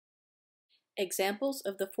Examples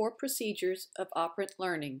of the 4 procedures of operant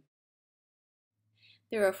learning.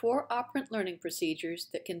 There are 4 operant learning procedures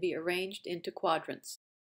that can be arranged into quadrants.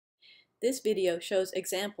 This video shows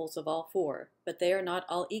examples of all 4, but they are not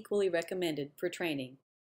all equally recommended for training.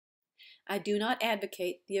 I do not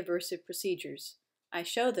advocate the aversive procedures. I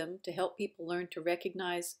show them to help people learn to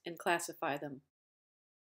recognize and classify them.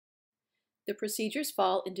 The procedures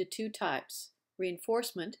fall into 2 types: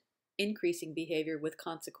 reinforcement, increasing behavior with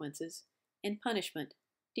consequences, and punishment,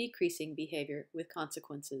 decreasing behavior with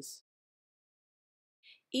consequences.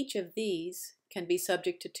 Each of these can be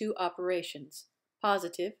subject to 2 operations: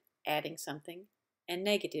 positive, adding something, and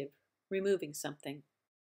negative, removing something.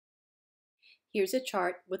 Here's a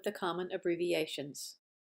chart with the common abbreviations.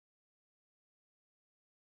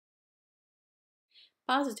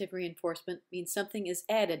 Positive reinforcement means something is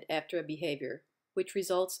added after a behavior, which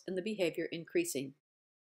results in the behavior increasing.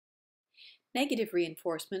 Negative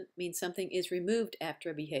reinforcement means something is removed after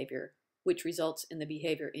a behavior, which results in the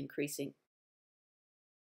behavior increasing.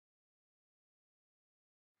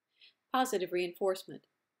 Positive reinforcement.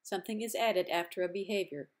 Something is added after a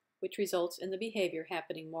behavior, which results in the behavior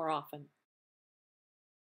happening more often.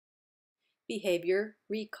 Behavior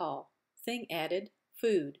recall. Thing added,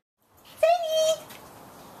 food. Thingy!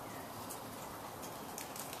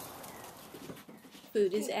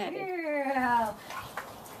 Food is added. Girl.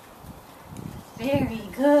 Very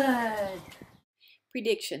good.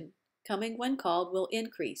 Prediction. Coming when called will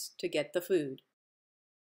increase to get the food.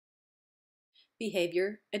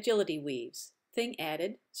 Behavior agility weaves. Thing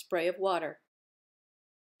added, spray of water.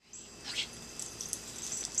 Okay.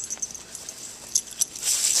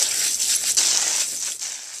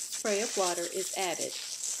 Spray of water is added.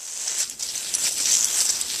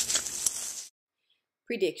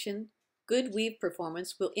 Prediction. Good weave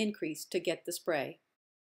performance will increase to get the spray.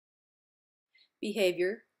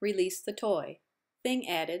 Behavior, release the toy. Thing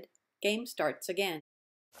added, game starts again.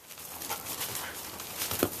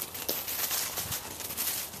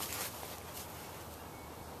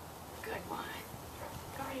 Good one.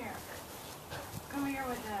 Come here. Come here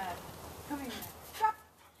with that. Come here. Drop.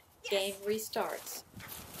 Yes. Game restarts.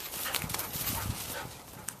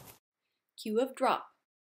 Cue of drop.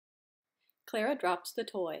 Clara drops the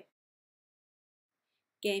toy.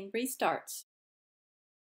 Game restarts.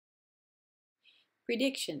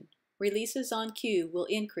 Prediction. Releases on cue will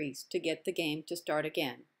increase to get the game to start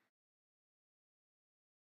again.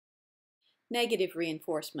 Negative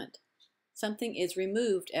reinforcement. Something is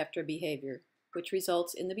removed after behavior, which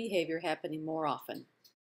results in the behavior happening more often.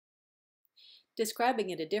 Describing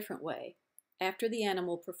it a different way, after the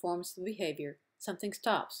animal performs the behavior, something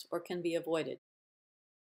stops or can be avoided.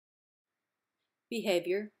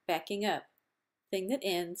 Behavior backing up. Thing that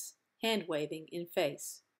ends, hand waving in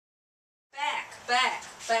face. Back, back,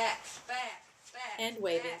 back, back, back. Hand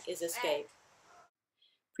waving back, is escape.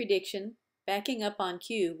 Prediction, backing up on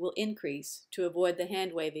cue will increase to avoid the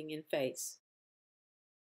hand waving in face.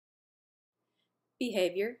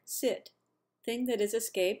 Behavior, sit. Thing that is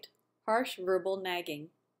escaped, harsh verbal nagging.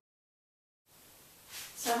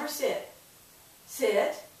 Summer, sit.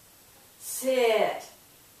 Sit. Sit.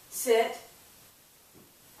 Sit.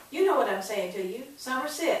 You know what I'm saying to you. Summer,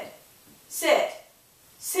 sit. Sit.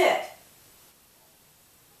 Sit.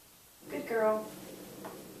 Good girl.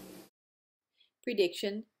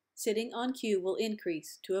 Prediction, sitting on cue will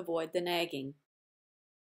increase to avoid the nagging.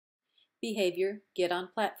 Behavior, get on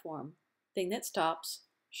platform. Thing that stops,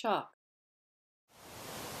 shock.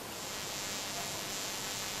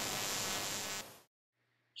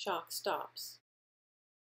 Shock stops.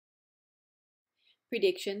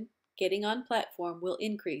 Prediction, getting on platform will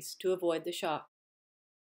increase to avoid the shock.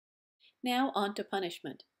 Now on to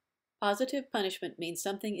punishment. Positive punishment means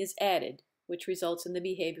something is added, which results in the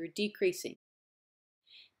behavior decreasing.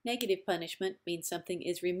 Negative punishment means something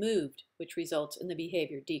is removed, which results in the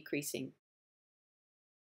behavior decreasing.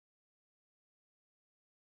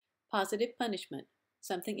 Positive punishment.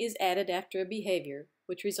 Something is added after a behavior,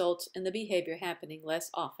 which results in the behavior happening less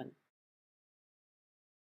often.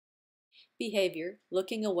 Behavior,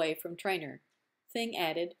 looking away from trainer. Thing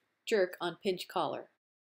added, jerk on pinch collar.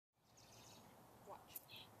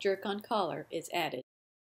 Jerk on collar is added.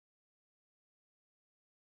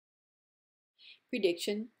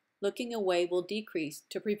 Prediction, looking away will decrease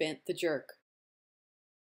to prevent the jerk.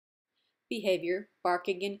 Behavior,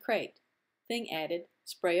 barking in crate. Thing added,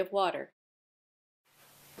 spray of water.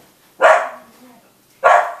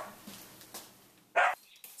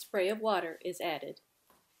 Spray of water is added.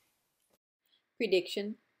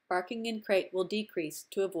 Prediction, barking in crate will decrease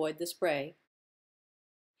to avoid the spray.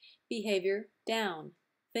 Behavior, down.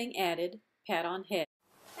 Thing added, pat on head.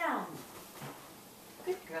 Down.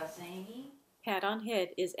 Girl singing. Pat on head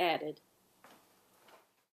is added.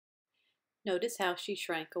 Notice how she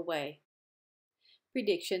shrank away.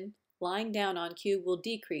 Prediction: lying down on cue will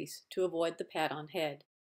decrease to avoid the pat on head.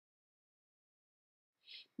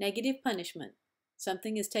 Negative punishment: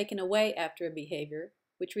 something is taken away after a behavior,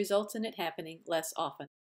 which results in it happening less often.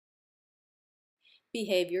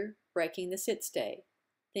 Behavior: breaking the sit stay.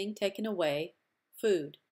 Thing taken away: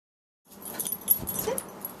 food. Sit.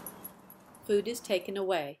 Food is taken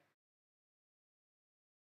away.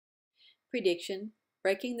 Prediction: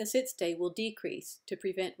 breaking the sit stay will decrease to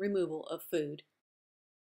prevent removal of food.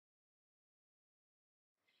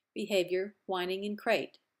 Behavior: whining in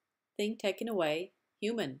crate. Thing taken away: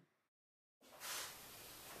 human.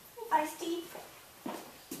 Bye, Steve.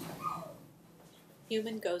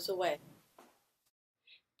 Human goes away.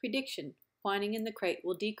 Prediction: whining in the crate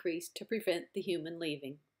will decrease to prevent the human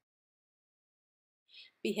leaving.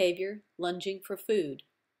 Behavior: lunging for food.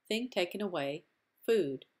 Thing taken away: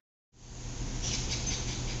 food.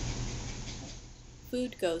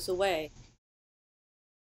 Food goes away.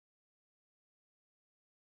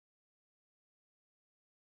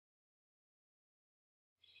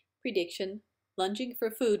 Prediction: lunging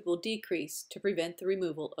for food will decrease to prevent the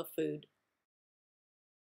removal of food.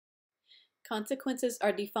 Consequences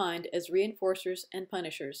are defined as reinforcers and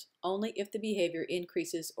punishers only if the behavior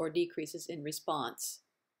increases or decreases in response.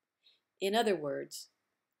 In other words,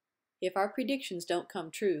 if our predictions don't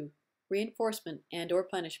come true, reinforcement and/or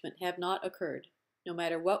punishment have not occurred, no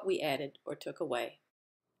matter what we added or took away.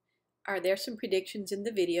 Are there some predictions in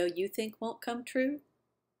the video you think won't come true?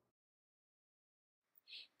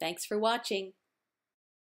 Thanks for watching.